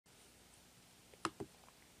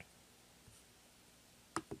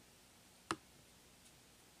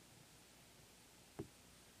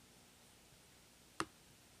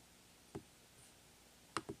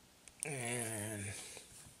And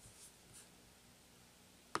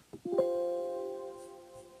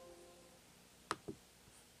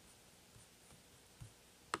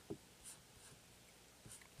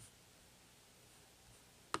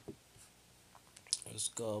let's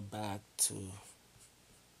go back to,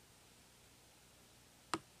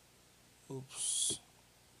 oops.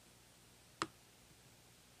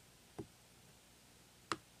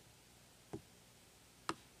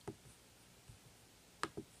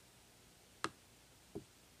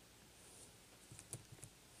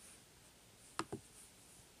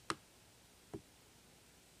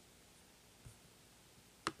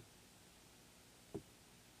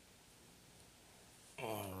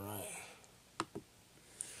 All right.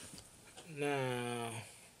 Now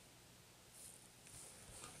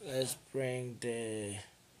let's bring the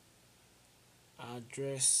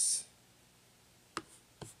address.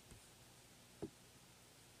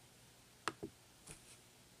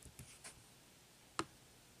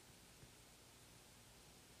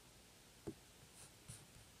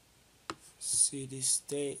 City,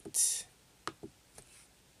 state.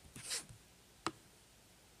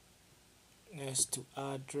 Next to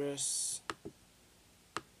address.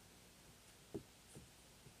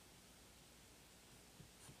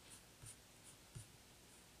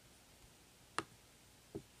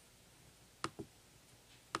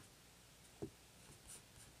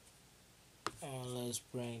 And let's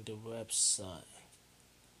bring the website.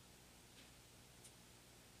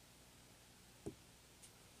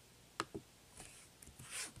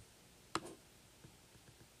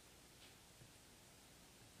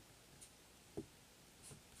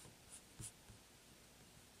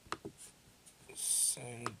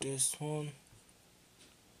 Send this one.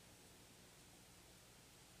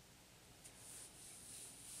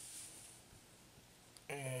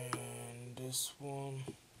 And this one.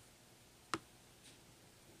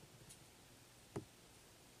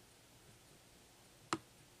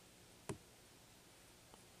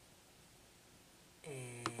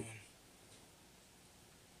 And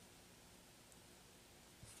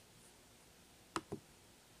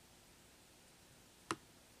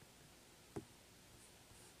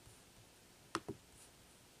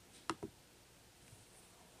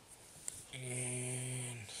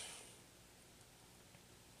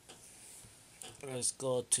and let's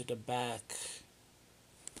go to the back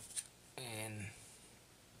and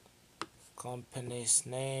company's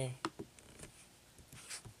name.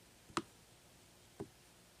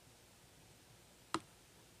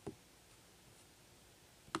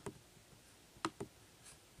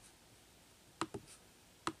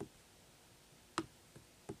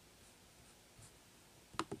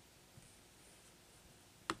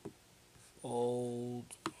 Old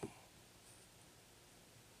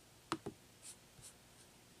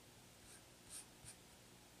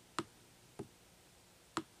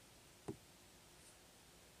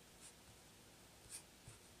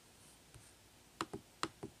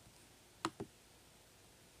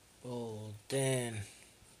old. Then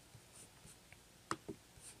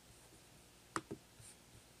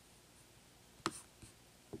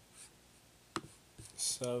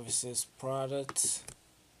services, products.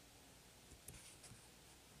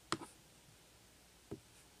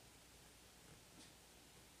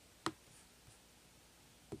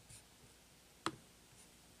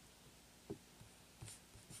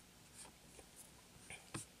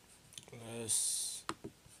 Let's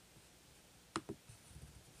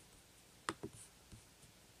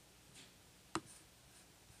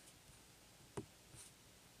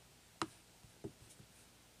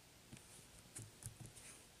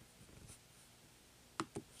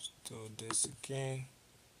do this again.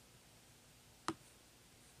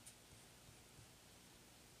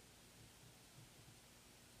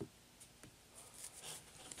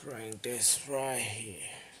 Bring this right here.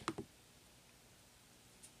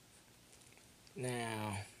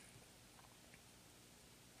 Now,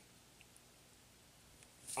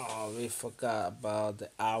 oh, we forgot about the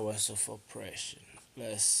hours of operation.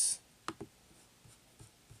 Let's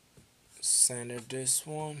center this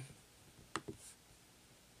one.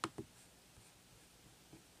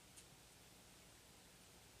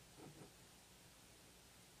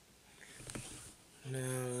 Now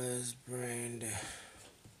let's bring the,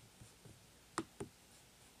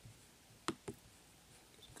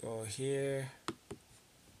 go here,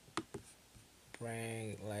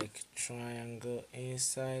 bring like triangle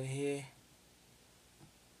inside here.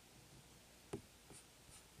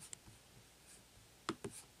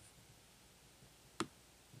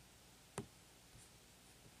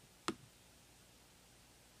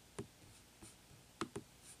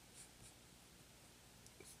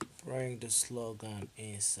 Bring the slogan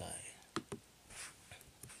inside.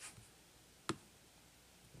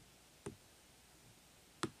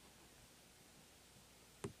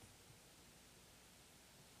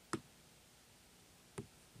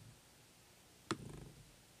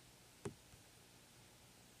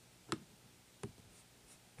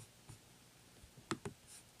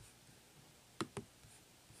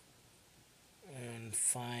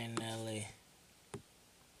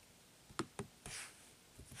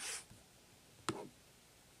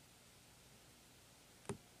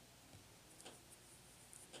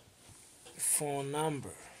 phone number.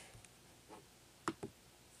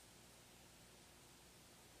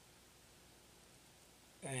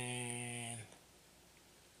 And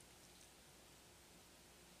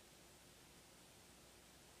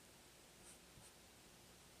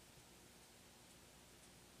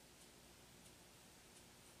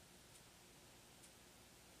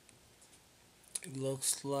it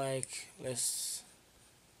looks like let's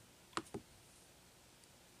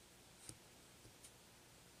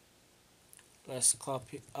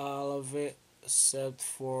copy all of it except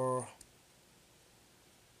for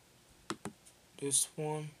this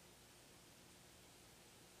one,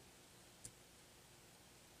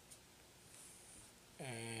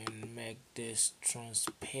 and make this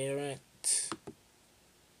transparent.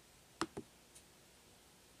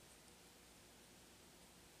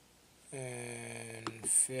 And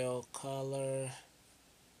fill color.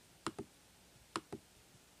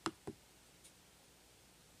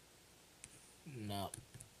 No.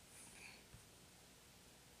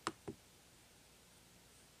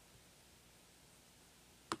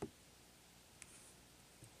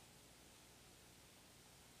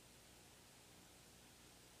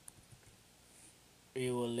 We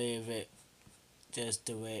will leave it just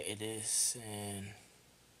the way it is and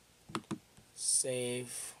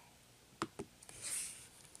save.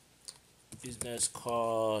 Business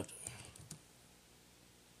card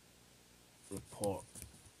report.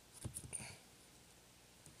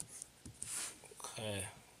 Okay,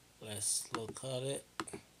 let's look at it.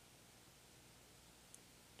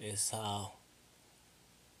 This is how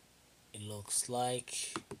it looks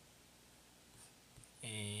like,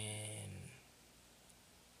 and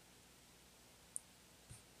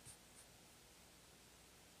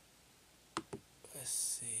let's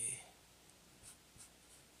see.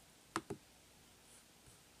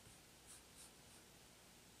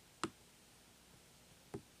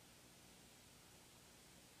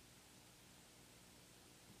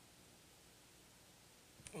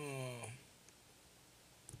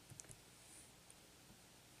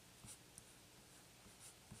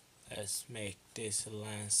 Let's make this a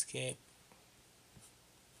landscape.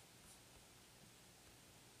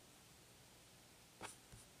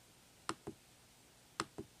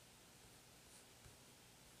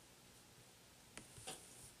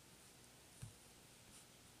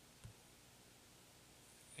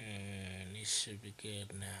 And it should be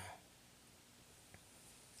good now.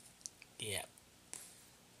 Yep.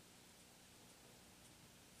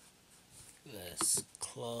 Let's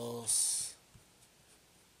close.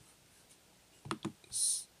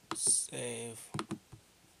 Save.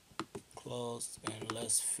 Close, and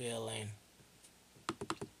let's fill in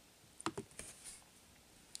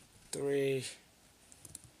 3D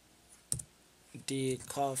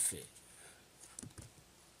coffee.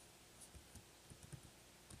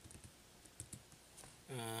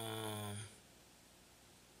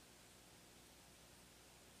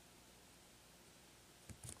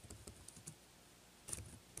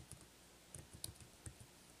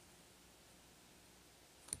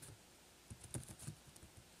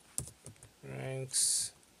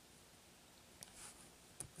 Ranks,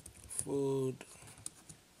 food,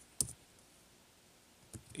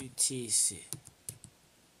 etc.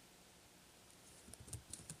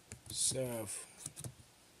 Serve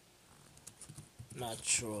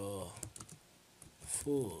natural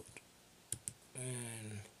food,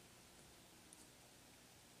 and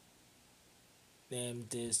name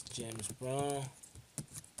this James Brown,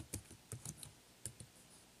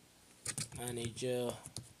 manager,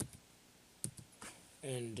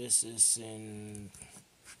 and this is in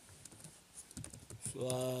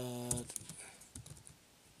Flood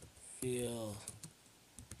Field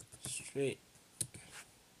Street,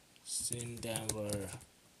 it's in Denver,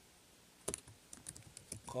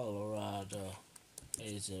 Colorado,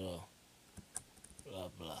 80, blah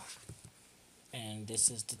blah. And this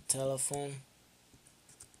is the telephone,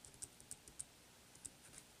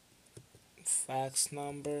 fax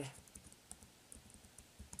number,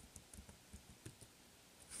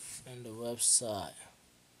 and the website.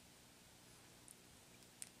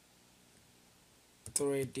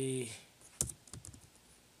 3D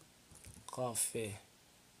coffee.com.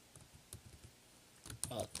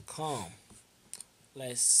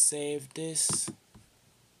 Let's save this,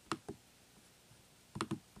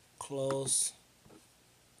 close,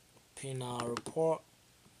 pin our report.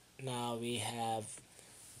 Now we have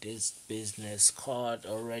this business card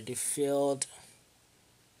already filled,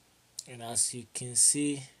 and as you can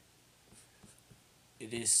see,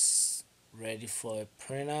 it is ready for a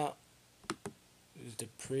printout. This is the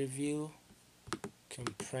preview. Can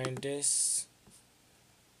print this,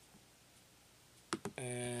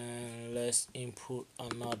 and let's let's input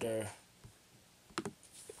another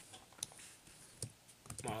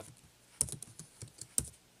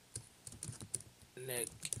Magnetic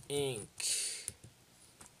ink.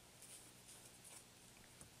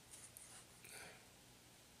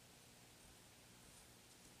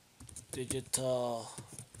 Digital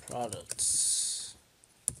products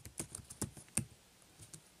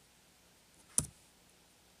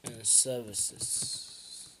and services.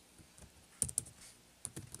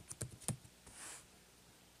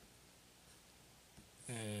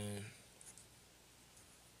 And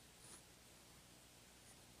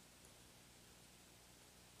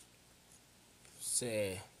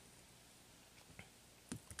say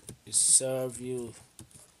it serve you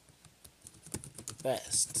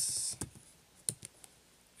best.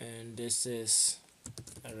 And this is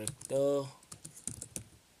director,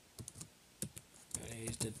 and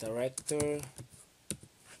he's the director,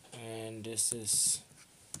 and this is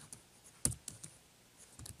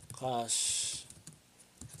Cashville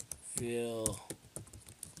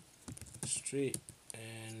Street,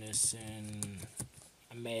 and it's in,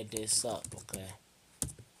 I made this up, okay,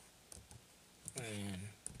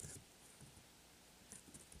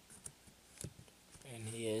 and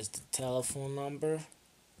here's the telephone number.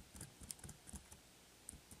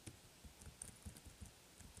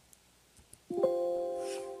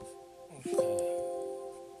 Okay,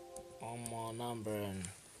 one more number, and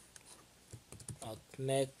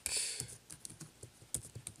Net.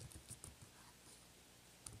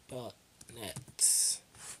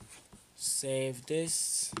 Save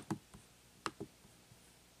this,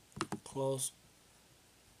 close,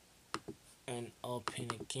 and open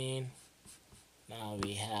again. Now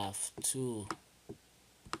we have two,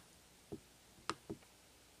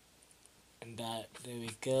 and there we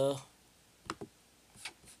go.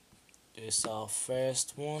 This is our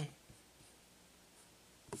first one,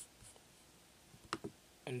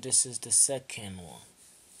 and this is the second one.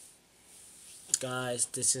 Guys,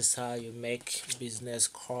 this is how you make business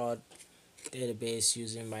card database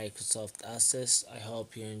using Microsoft Access. I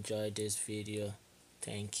hope you enjoyed this video.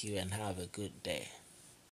 Thank you and have a good day.